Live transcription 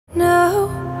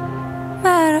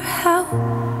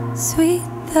sweet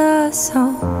the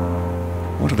song.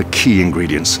 What are the key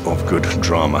ingredients of good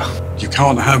drama? You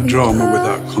can't have drama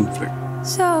without conflict.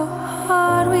 So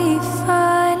hard we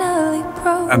finally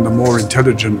broke. And the more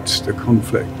intelligent the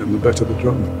conflict, and the better the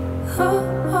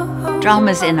drama.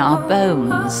 Drama's in our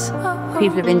bones.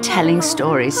 People have been telling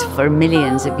stories for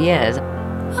millions of years.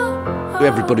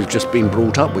 Everybody's just been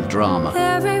brought up with drama.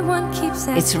 Everyone keeps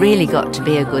It's really got to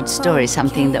be a good story,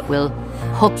 something that will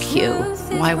hook you.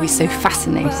 Why are we so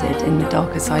fascinated in the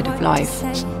darker side of life?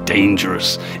 It's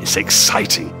dangerous, it's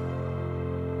exciting.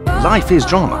 Life is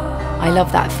drama. I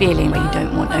love that feeling where you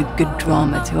don't want a good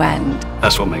drama to end.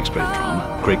 That's what makes great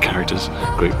drama. Great characters,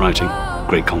 great writing,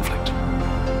 great conflict.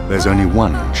 There's only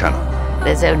one channel.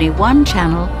 There's only one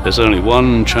channel. There's only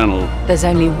one channel. There's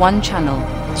only one channel.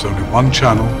 There's only one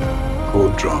channel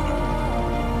called drama.